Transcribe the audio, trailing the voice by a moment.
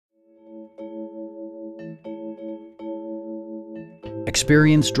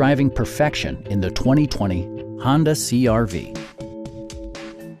Experience driving perfection in the 2020 Honda CR-V.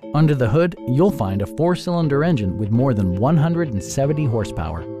 Under the hood, you'll find a 4-cylinder engine with more than 170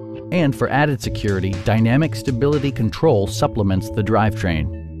 horsepower. And for added security, dynamic stability control supplements the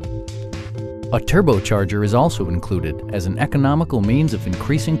drivetrain. A turbocharger is also included as an economical means of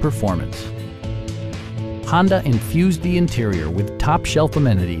increasing performance. Honda infused the interior with top-shelf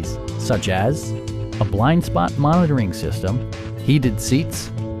amenities such as a blind spot monitoring system, heated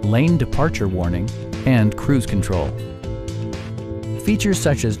seats, lane departure warning, and cruise control. Features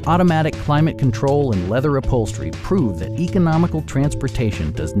such as automatic climate control and leather upholstery prove that economical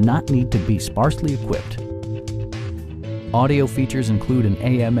transportation does not need to be sparsely equipped. Audio features include an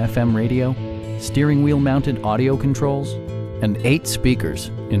AM/FM radio, steering wheel mounted audio controls, and 8 speakers,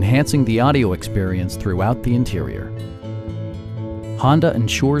 enhancing the audio experience throughout the interior. Honda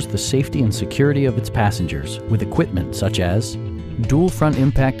ensures the safety and security of its passengers with equipment such as dual front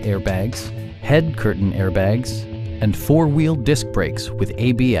impact airbags, head curtain airbags, and 4-wheel disc brakes with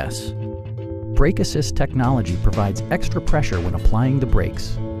ABS. Brake assist technology provides extra pressure when applying the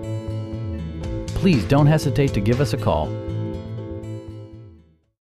brakes. Please don't hesitate to give us a call.